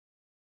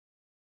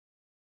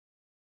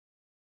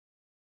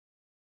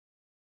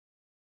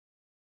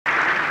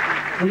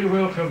will you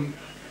welcome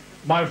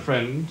my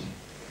friend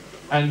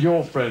and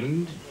your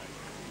friend,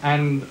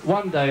 and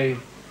one day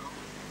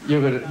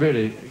you're going to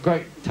really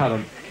great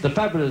talent, the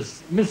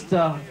fabulous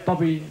Mr.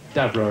 Bobby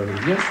Davro.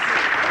 Yes.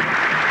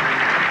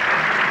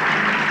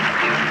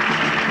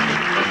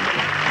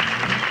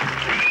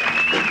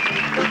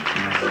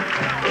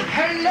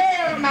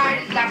 Hello,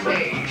 my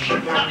lovely.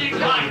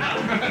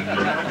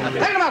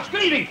 Thank you much.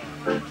 Good evening.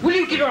 Will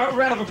you give a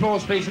round of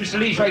applause, please, Mr.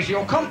 Lee Tracey,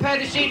 your compere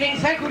this evening?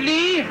 Thank you,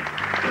 Lee.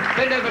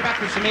 Bend over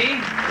backwards to me.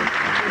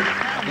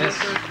 Yes.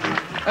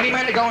 Only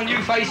man to go on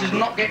new faces and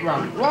not get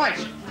run. Right.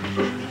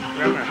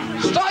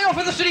 Start off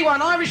with the silly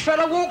one. Irish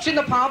fella walks in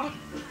the pub.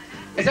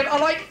 He said, I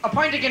like a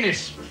pint of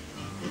Guinness.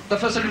 The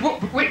first said,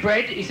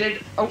 Whitbread. He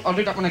said, oh, I'll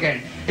do that one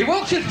again. He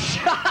walks in...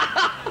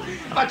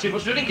 I too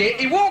much to drink it.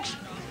 He walks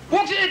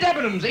into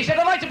Debenhams. He said,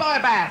 I'd like to buy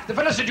a bath. The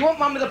fella said, do you want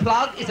one with a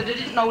plug? He said, I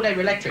didn't know they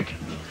were electric.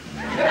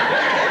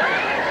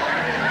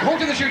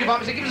 Walked in the shoe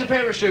department, he said, give us a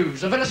pair of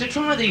shoes. The fella said,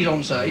 try these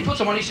on, sir. He put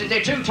them on, he said,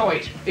 they're too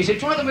tight. He said,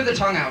 try them with the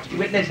tongue out. He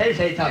went, they're so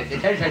tight,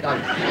 they're so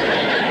tight.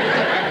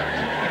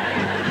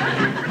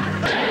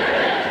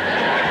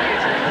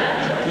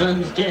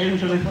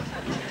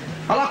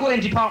 I like all them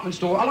department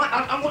store. I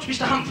watch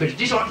Mr. Humphries.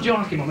 Do you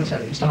like him on the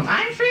telly? Mr.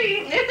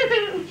 Humphrey.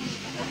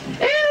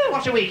 Oh,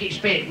 what a week it's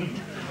been.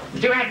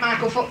 Do you have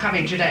Michael Foot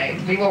coming today?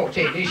 He walked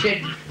in, he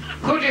said,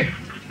 could you...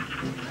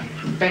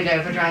 Bend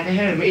over, drive me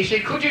home. He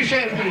said, could you show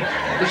me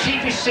the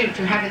cheapest suit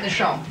you have in the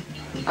shop?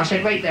 I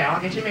said, wait there, I'll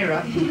get a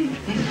mirror.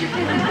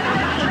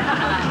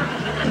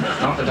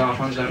 Not the daft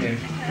ones, don't you?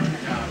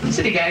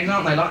 Silly gags,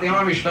 aren't they? Like the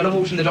Irish fella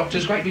walks in the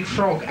doctor's great big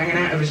frog hanging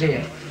out of his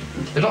ear.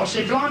 The doctor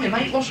said, blimey,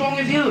 mate, what's wrong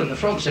with you? And the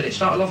frog said, it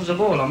started off as a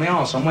ball on my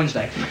arse on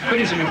Wednesday. We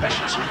do some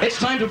impressions. It's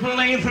time to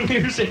play the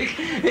music.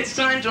 It's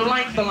time to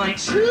light the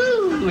lights.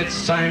 Ooh,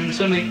 it's time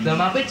to meet the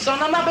Muppets on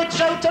the Muppet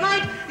Show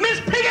tonight. Miss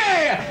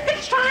Piggy!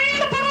 It's time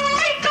to put on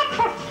makeup.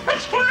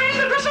 It's time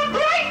to dress up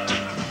right.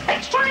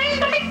 It's time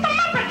to meet the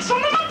Muppets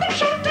on the Muppet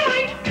Show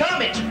tonight.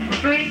 Kermit.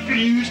 Straight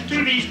used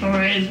to be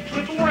fine,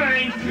 but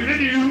why could I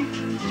do?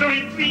 So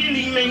it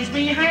really makes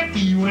me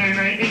happy when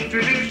I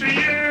introduce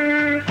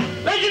you.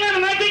 Ladies and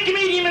gentlemen, my big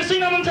comedian has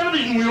seen on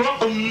television. We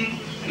welcome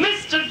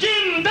Mr.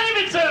 Jim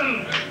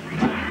Davidson.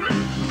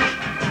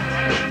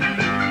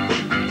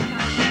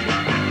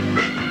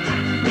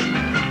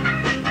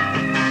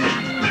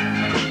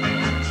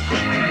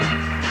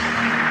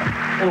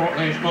 All right,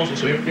 name's nice and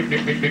sweet.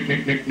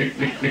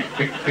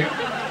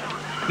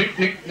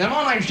 Nick. Now,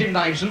 my name's Jim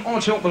Davidson. I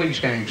help police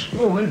gangs.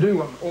 Oh, we'll do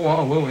one. Oh,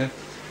 I will, yeah.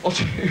 I'll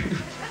do.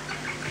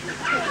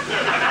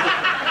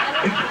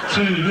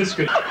 Gee, that's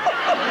good.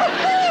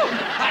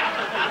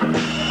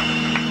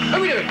 How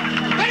are we doing?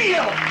 Vinnie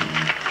Hill!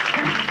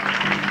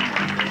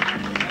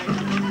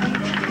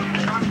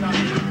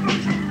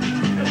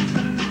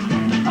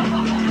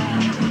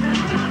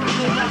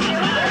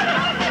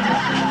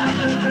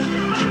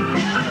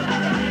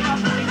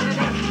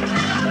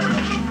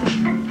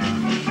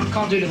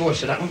 Can't do the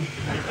voice of that one.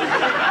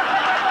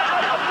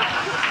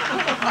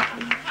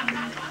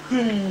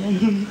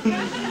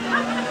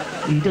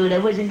 You thought I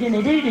wasn't going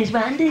to do this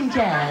one, didn't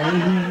you?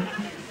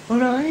 All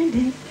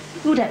right.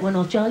 Oh, that one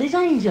off Charlie's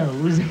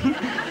Angels.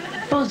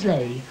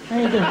 Bosley.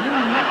 There you go.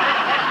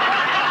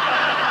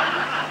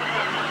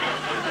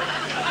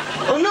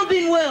 Oh, not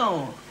been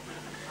well.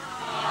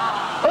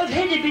 I've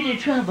had a bit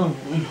of trouble.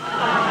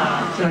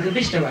 It's like a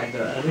Vista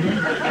advert, isn't it?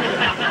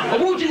 I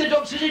walked in the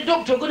doctor, said,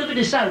 Doctor, I've got a bit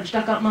of soap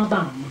stuck up my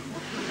bum.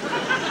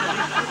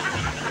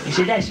 He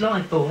said, that's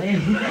life, boy.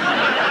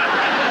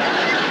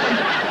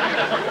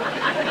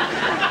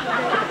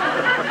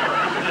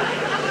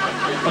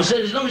 I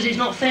said, as long as it's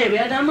not fairy,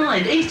 I don't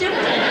mind. He said,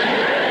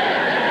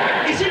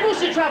 what's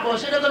the trouble? I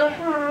said, I've got a...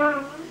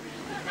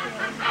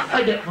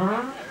 I don't...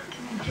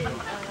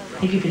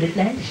 Thank you for the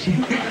flash.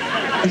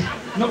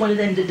 Not one of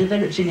them that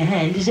develops in your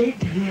hand, is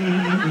it?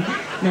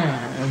 No.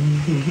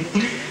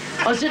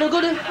 I said, I've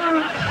got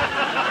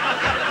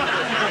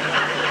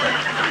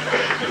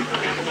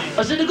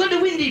the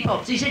windy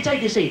pops. He said,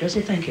 take a seat. I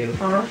said, thank you.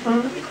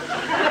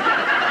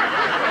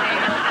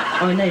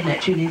 I named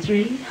that tune in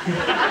 3.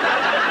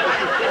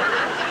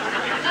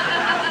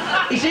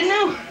 He said,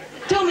 no,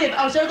 tell me about...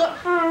 I said, I got...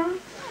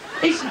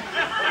 He said,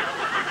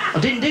 I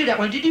didn't do that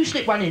one. Did you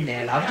slip one in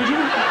there, love? Did you?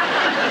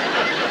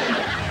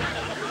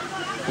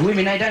 The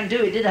women, they don't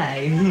do it, do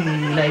they?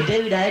 They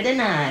do, they, don't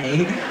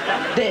they?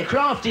 They're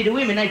crafty, the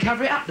women. They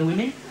cover it up, the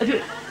women. Have you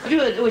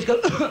heard always go...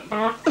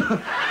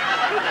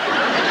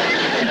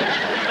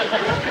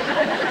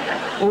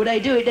 Or they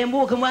do it, then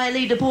walk away and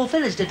leave the poor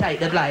fellas to take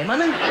the blame,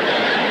 haven't they?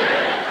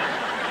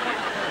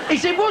 He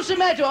said, what's the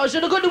matter? I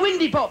said, I've got the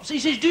windy pops. He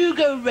says, do you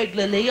go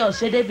regularly? I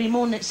said, every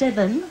morning at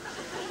 7.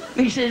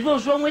 He says,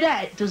 what's wrong with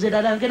that? I said,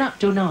 I don't get up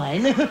till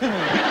 9.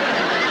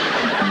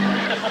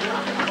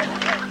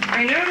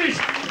 I know this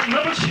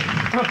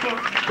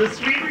Muppet the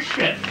Swedish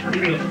chef.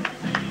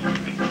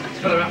 It's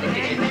further up the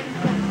kitchen.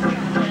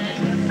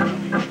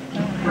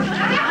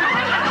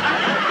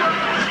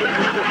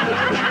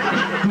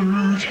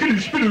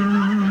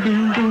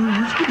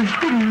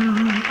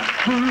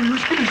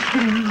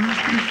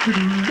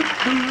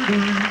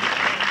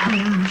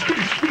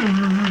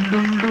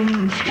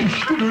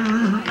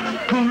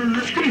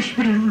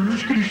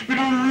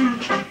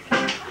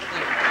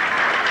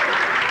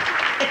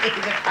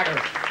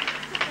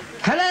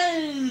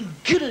 Hello,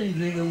 good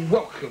evening and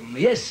welcome.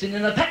 Yes, and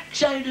in a packed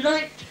show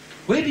tonight,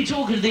 we'll be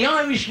talking to the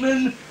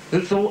Irishman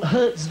that thought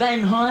Hertz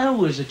Van Heyer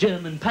was a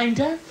German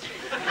painter.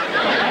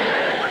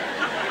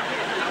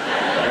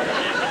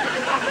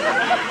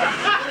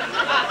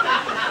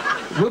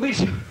 We'll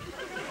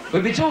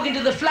be talking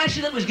to the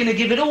flasher that was going to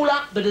give it all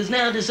up but has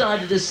now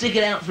decided to stick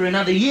it out for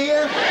another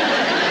year.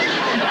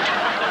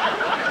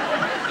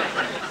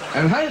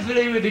 And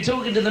hopefully we'll be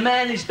talking to the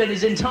man who spent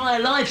his entire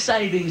life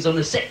savings on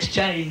a sex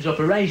change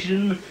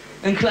operation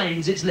and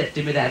claims it's left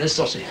him without a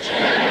sausage.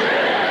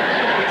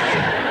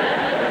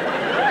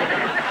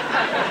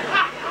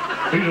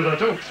 These are the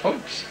jokes,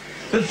 folks.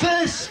 But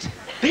first,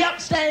 the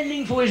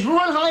upstanding for His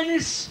Royal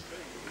Highness,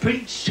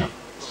 Prince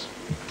Charles.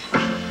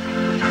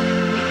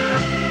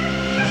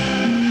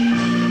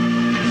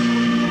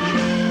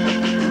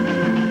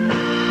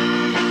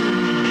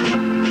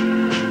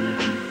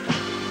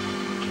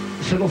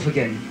 Fell off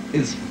again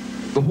is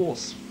the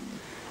horse.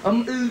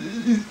 What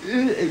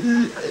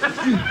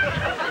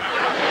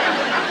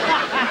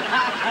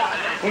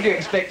do you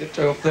expect at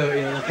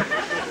 12:30?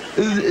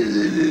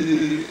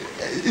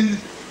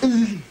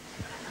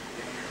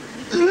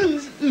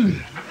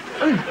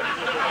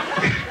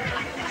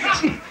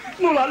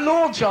 It's more like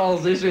Lord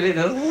Charles, this really.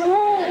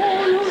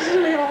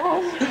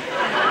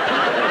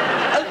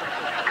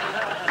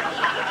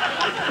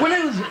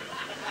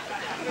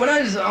 When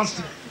I was asked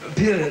to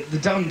appear at the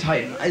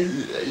downtime, I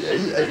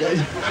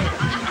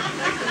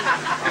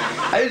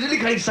was really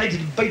kind of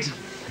excited and baited.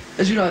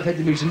 As you know, I've had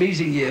the most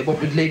amazing year, what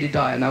with Lady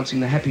Di announcing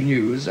the happy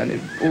news,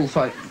 and all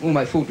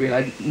my fault really,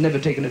 I'd never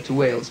taken her to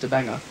Wales to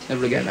bang her,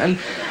 never again. And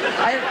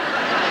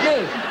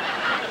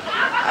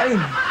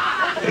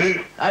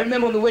I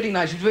remember on the wedding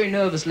night, she was a very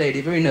nervous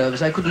lady, very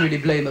nervous. I couldn't really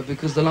blame her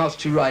because the last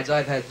 2 rides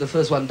I've had, the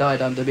first one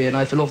died under me and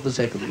I fell off the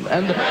second.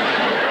 And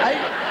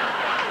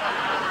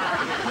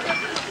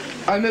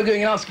I remember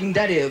going and asking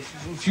Daddy a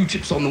few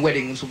tips on the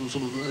wedding, sort of,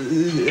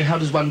 how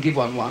does one give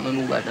one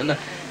and all that. And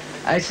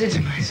I said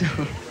to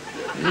myself,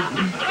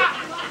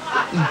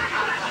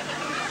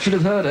 should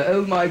have heard her,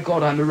 oh my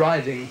God, I'm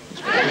arriving.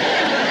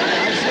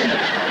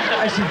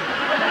 I said,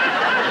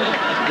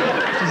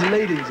 she's a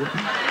lady, is it?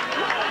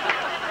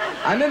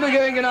 I remember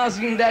going and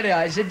asking Daddy,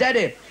 I said,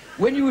 Daddy,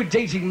 when you were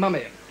dating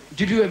Mummy,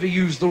 did you ever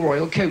use the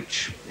royal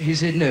coach? He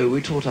said, no,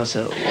 we taught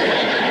ourselves.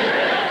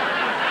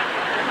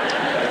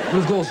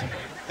 Well,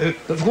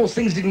 of course,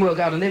 things didn't work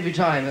out, and every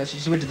time,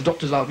 she went to the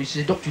doctor's office, she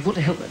said, Doctor, you've got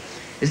to help me.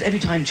 Is every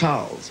time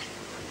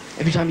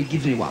he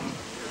gives me one,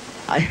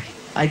 I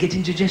get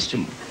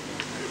indigestion.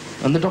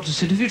 And the doctor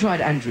said, have you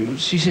tried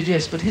Andrew's? She said,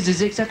 yes, but his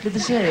is exactly the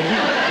same.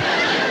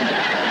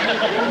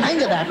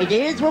 Hang about me,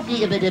 dears, won't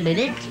be a bit a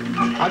minute.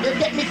 I'll just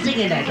get me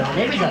singing hat on.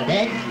 Here we go,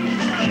 then.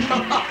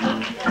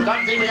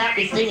 Can't sing without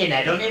me singing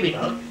hat on. Here we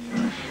go.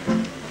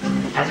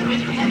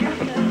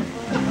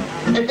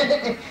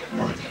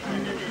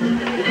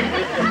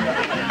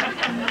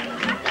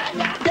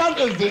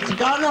 Doggins, it's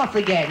gone off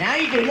again. How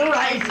you doing? All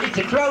right, it's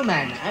a crow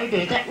man. How you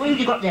doing? Who have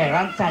you got there?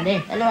 Aunt Sally.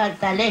 Hello, Aunt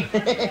Sally.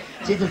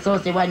 She's a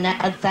saucy one,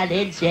 that Aunt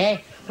Sally, isn't she?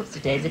 What's the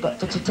days? They've got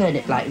such a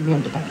turnip like in the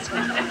underpants.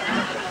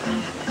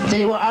 Tell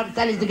you what, Aunt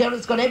Sally's the girl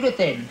that's got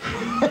everything.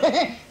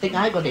 Think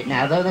I got it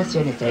now, though. That's the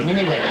only thing.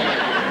 Anyway.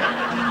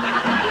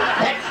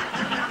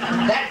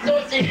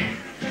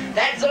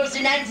 That's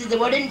saucy Nancy's the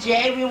one, isn't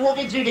she? We were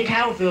walking through the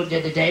cow field the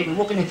other day. We were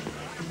walking in,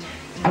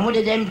 and one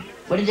of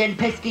them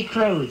pesky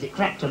crows, it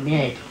cracked on my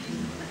head.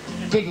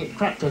 Did it?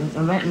 Cracked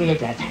on my head,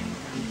 Dad.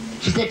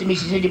 She said to me,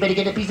 she said, you better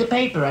get a piece of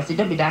paper. I said,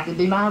 don't be daft, it'll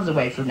be miles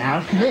away from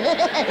now.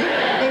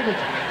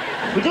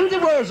 We do the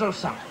words or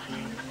something.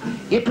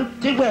 You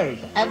put the word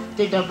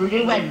after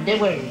W and the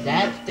word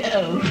after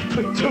O.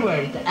 Put the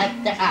word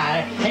after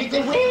R, and it's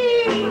a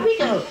way we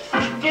go.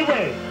 The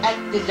word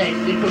after Z,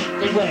 we put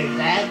the word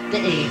after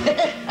E.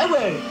 A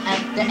word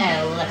after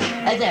L,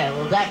 as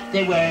L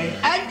after word.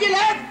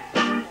 Angela!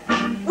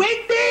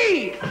 With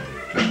me!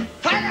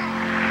 Hello!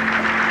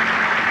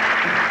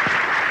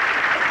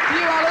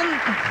 You, Alan?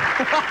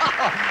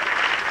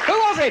 Who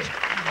was it?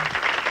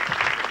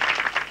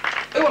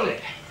 Who was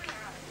it?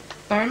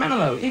 Barry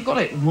Manilow, you got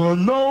it. Well,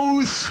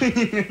 no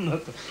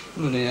singing.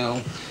 Bloody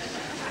hell.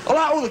 All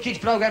right, all the kids'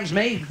 programmes,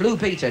 me, Blue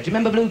Peter. Do you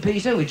remember Blue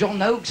Peter with John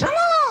Noakes?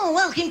 Hello,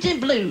 welcome to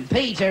Blue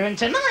Peter, and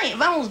tonight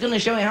Val's going to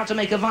show you how to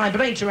make a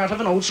vibrator out of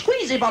an old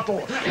squeezy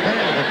bottle.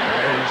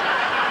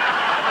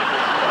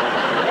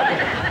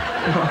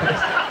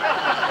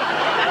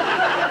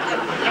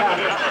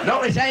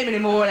 Not the same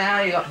anymore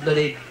now, you got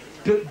bloody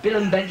Bill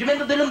and Ben. Do you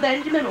remember Bill and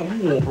Ben? Do you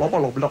remember? Oh, blah,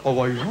 blah, blah, blah, blah.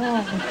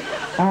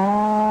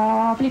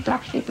 Oh, flip,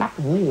 flap, flip, flap.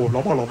 Oh,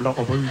 blah, blah, blah,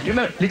 blah. Do you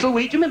remember Little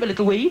Weed? Do you remember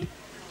Little Weed? Do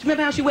you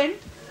remember how she went?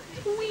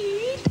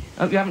 Weed.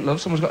 Oh, you haven't,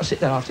 love. Someone's got to sit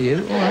there after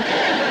you. All right.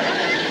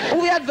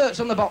 All the adverts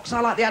on the box.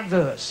 I like the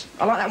adverts.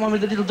 I like that one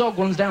with the little dog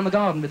ones down the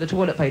garden with the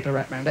toilet paper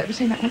wrapped round. Ever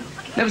seen that one?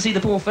 Never see the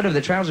poor fellow with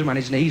the trousers around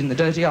his knees and the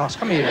dirty arse.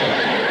 Come here.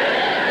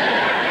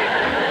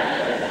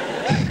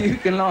 You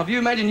can laugh. You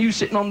imagine you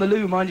sitting on the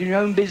loo minding your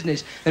own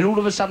business, and all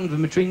of a sudden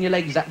from between your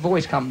legs that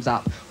voice comes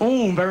up.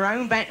 Oh,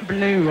 Barone back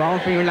blue, I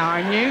feel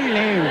like you,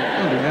 Lou.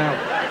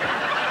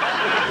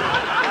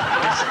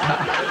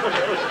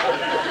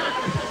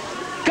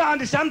 Can't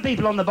understand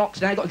people on the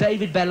box now. Got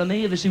David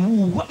Bellamy. They say,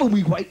 "Ooh, what are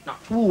we waiting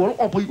up? Ooh, a lot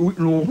of people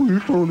waiting on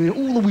me.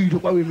 All the way to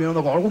go in there on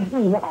the car.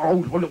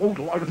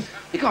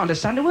 You can't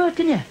understand a word,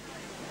 can you?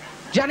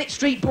 Janet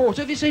Street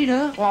Porter, have you seen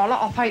her? Well, a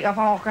lot of people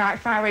walk out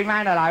Farry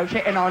Manilow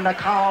sitting on the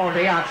car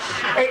here.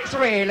 It's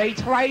really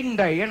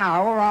trendy, you know.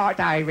 All right,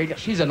 David.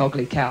 She's an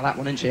ugly cow, that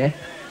one, isn't she?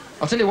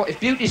 I'll tell you what, if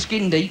beauty's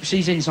skin deep,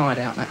 she's inside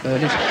out, that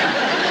bird is.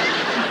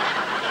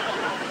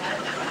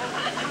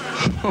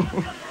 Hang on.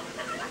 What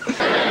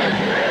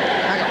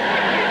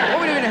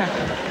are we doing now?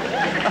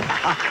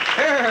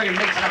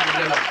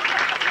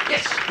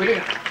 Yes, we're doing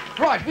it.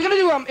 Right, we're going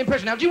to do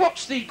impression now. Do you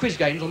watch the quiz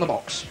games on the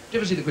box? Do you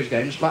ever see the quiz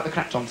games, like the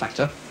Clapton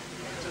Factor?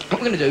 What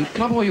we're going to do,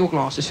 can I borrow your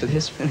glasses for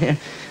this?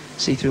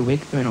 See-through wig,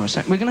 very nice.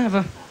 We're going to have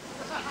a...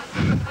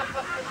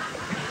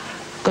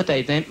 Good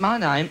evening, my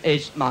name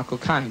is Michael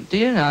Caine. Do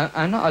you know,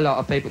 not a lot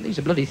of people, these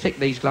are bloody thick,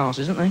 these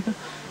glasses, aren't they?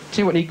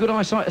 See what, need good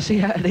eyesight to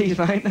see out of these,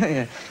 mate, don't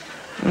you?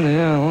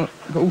 Yeah,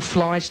 got all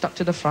flies stuck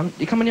to the front.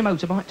 You come on your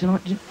motorbike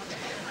tonight, did you?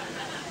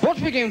 What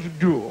we're going to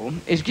do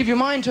is give you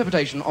my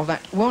interpretation of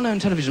that well-known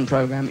television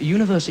programme,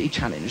 University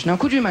Challenge. Now,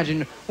 could you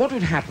imagine what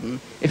would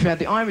happen if we had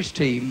the Irish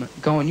team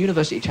go on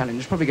University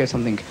Challenge? Probably go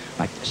something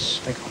like this.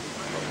 They go.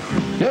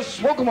 Yes,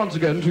 welcome once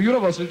again to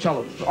University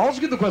Challenge.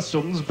 Asking the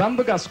questions,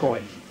 Bamba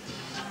Gascoigne.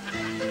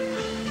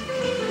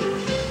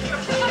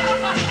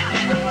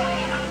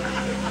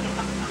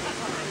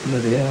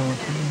 Bloody hell.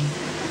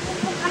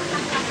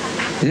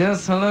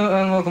 Yes, hello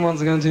and welcome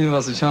once again to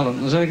University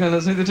Challenge. Okay,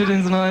 let's meet the two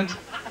teams tonight.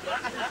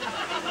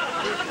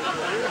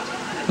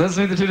 Let's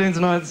meet the two teams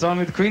tonight, starting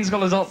with Queen's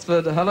College,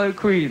 Oxford. Hello,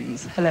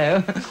 Queens.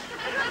 Hello.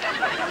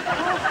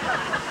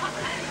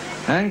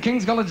 And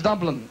King's College,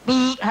 Dublin.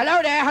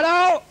 Hello there,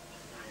 hello!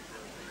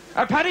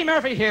 Paddy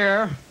Murphy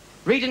here,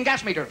 reading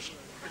gas meters.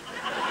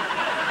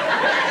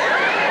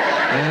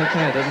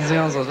 Okay, doesn't see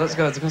answers. Let's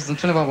go. It's a question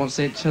 25 points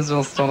each.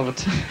 Chisel, start of a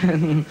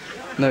 10.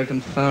 No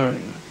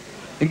conferring.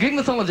 In Greek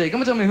mythology,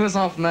 come and tell me who is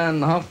half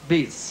man, half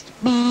beast.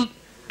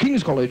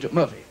 King's College,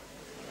 Murphy.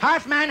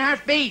 Half man,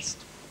 half beast.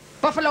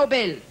 Buffalo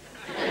Bill.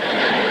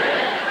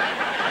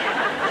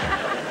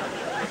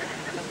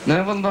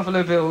 No, it wasn't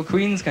Buffalo Bill.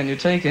 Queens, can you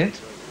take it?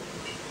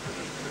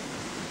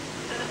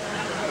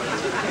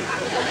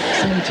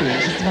 72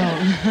 inches long.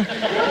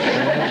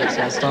 Let's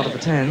go. Start of a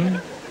 10.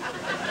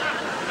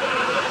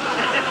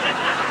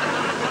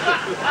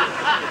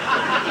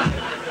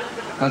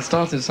 That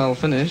started, so I'll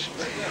finish.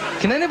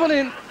 Can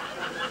anybody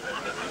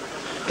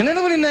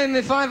name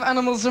me 5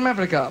 animals from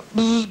Africa?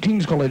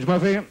 King's College,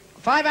 Murphy.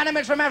 5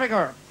 animals from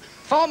Africa.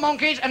 4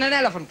 monkeys and an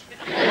elephant.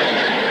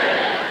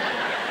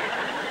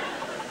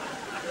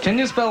 Can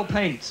you spell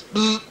paint?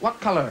 What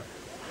colour?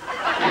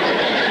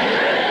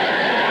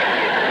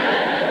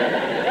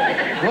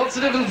 What's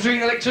the difference between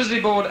an electricity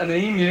board and an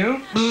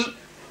emu? Difference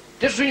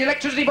between an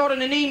electricity board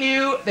and an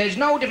emu, there's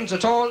no difference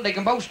at all. They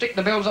can both stick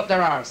the bills up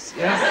their arse.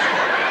 Yes.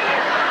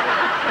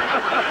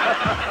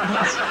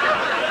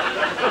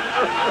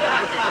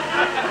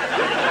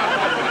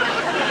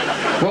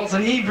 What's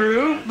an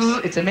Hebrew?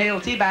 It's a male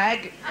tea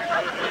bag.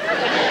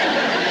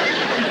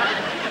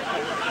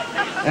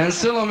 And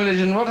still on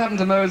religion, what happened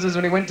to Moses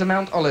when he went to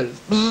Mount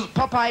Olive?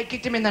 Popeye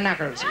kicked him in the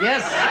knackers.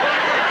 Yes.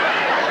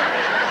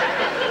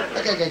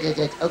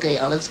 Okay,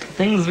 Olives.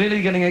 Things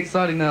really getting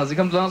exciting now. As we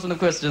come to the last one of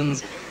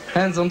questions,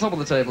 hands on top of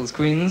the tables,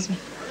 Queens.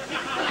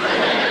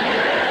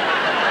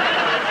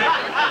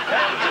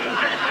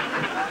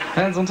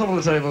 Hands on top of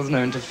the tables,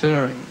 no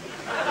interfering.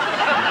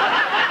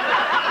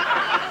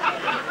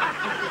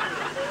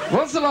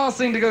 What's the last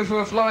thing to go through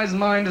a fly's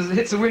mind as it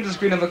hits the window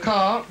screen of a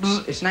car?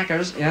 It's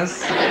knackers.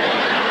 Yes.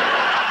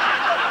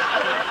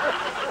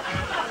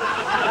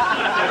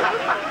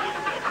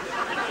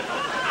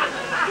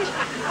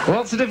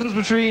 What's the difference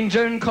between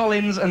Joan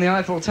Collins and the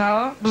Eiffel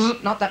Tower?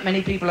 Not that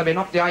many people have been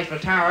up the Eiffel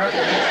Tower.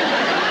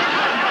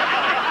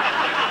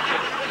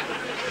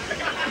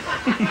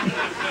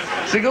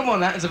 It's a good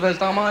one, that. It's the first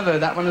time I've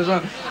heard that one as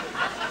well.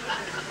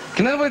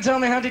 Can anybody tell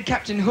me how did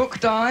Captain Hook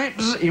die?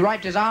 He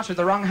wiped his arse with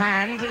the wrong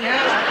hand.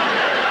 Yes.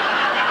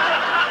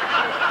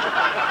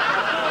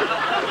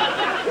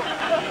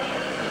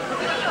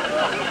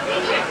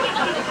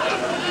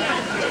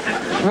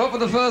 What were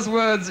the first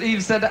words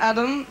Eve said to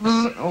Adam?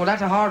 Oh,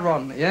 that's a hard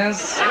one.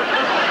 Yes.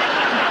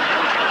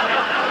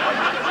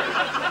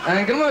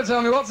 And can you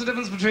tell me what's the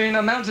difference between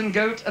a mountain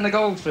goat and a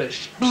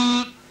goldfish?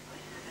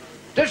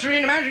 Difference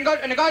between a mountain goat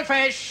and a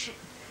goldfish.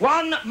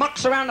 One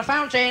mucks around the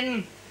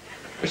fountain.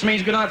 Which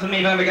means good night for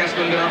me, Bamba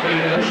Gascoigne. Good night for you.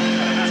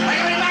 Thank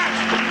you very much.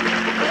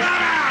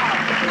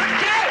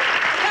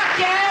 Thank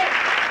you.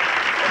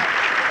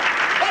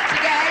 Once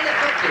again,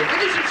 we'll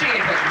do some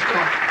singing questions. Come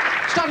on.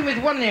 Starting with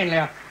one and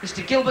only,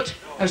 Mr. Gilbert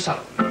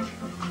O'Sullivan.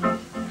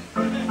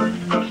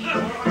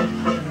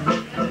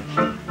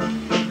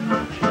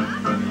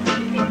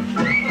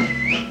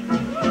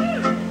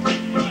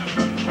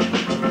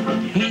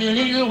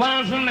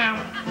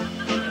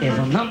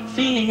 I'm not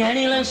feeling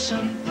any lesser.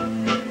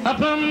 I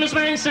promised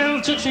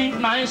myself to treat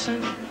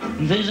myself,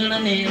 visit a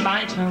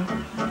nearby town,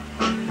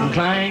 and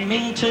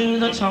climbing to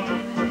the top,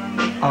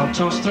 I'll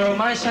just throw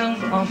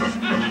myself off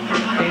in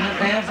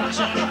an effort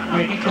to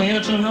make it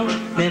clear to know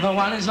never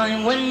one is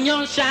like when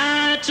you're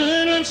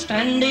shattered and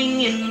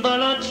standing in the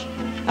lodge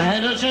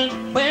at a church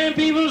where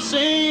people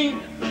say,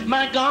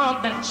 my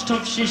God, that's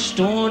tough, she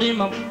stored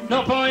him up,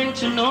 no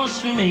point in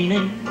us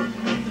remaining.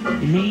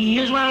 Me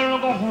as well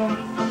go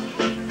home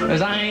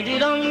as I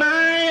did on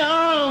my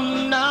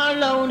own,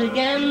 alone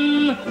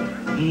again,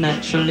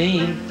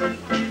 naturally.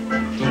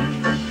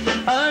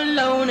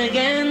 Alone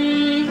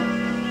again,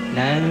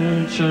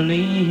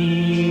 naturally.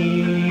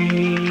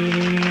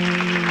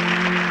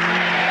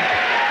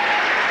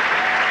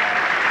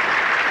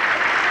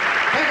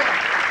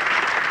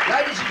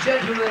 Ladies and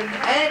gentlemen,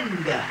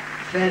 and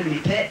family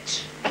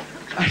pets.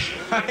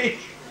 Okay.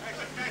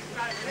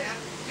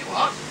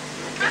 What?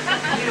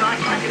 You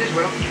like it as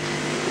well?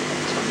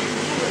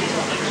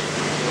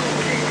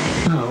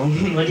 Oh,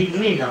 I didn't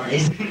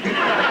realise.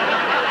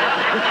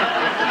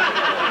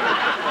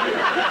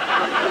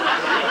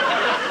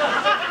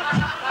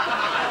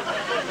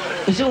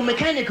 It's all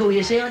mechanical,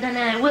 you see, I don't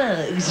know how it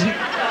works.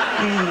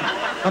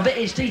 I bet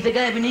his teeth are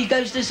going when he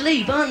goes to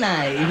sleep, aren't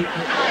they?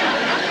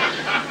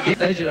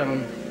 Ladies and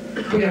gentlemen,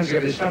 put your hands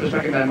together, this fabulous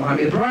backing band behind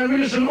me, the Brian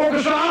Williamson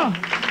Orchestra!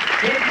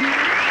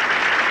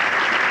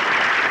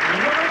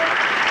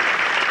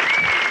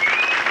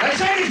 They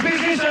say in this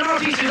business an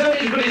artist is only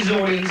as good as his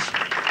audience.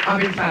 I've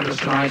been fabulous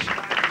tonight.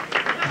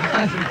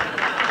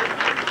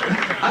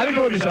 I've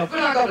enjoyed myself.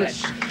 Good night, God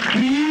bless.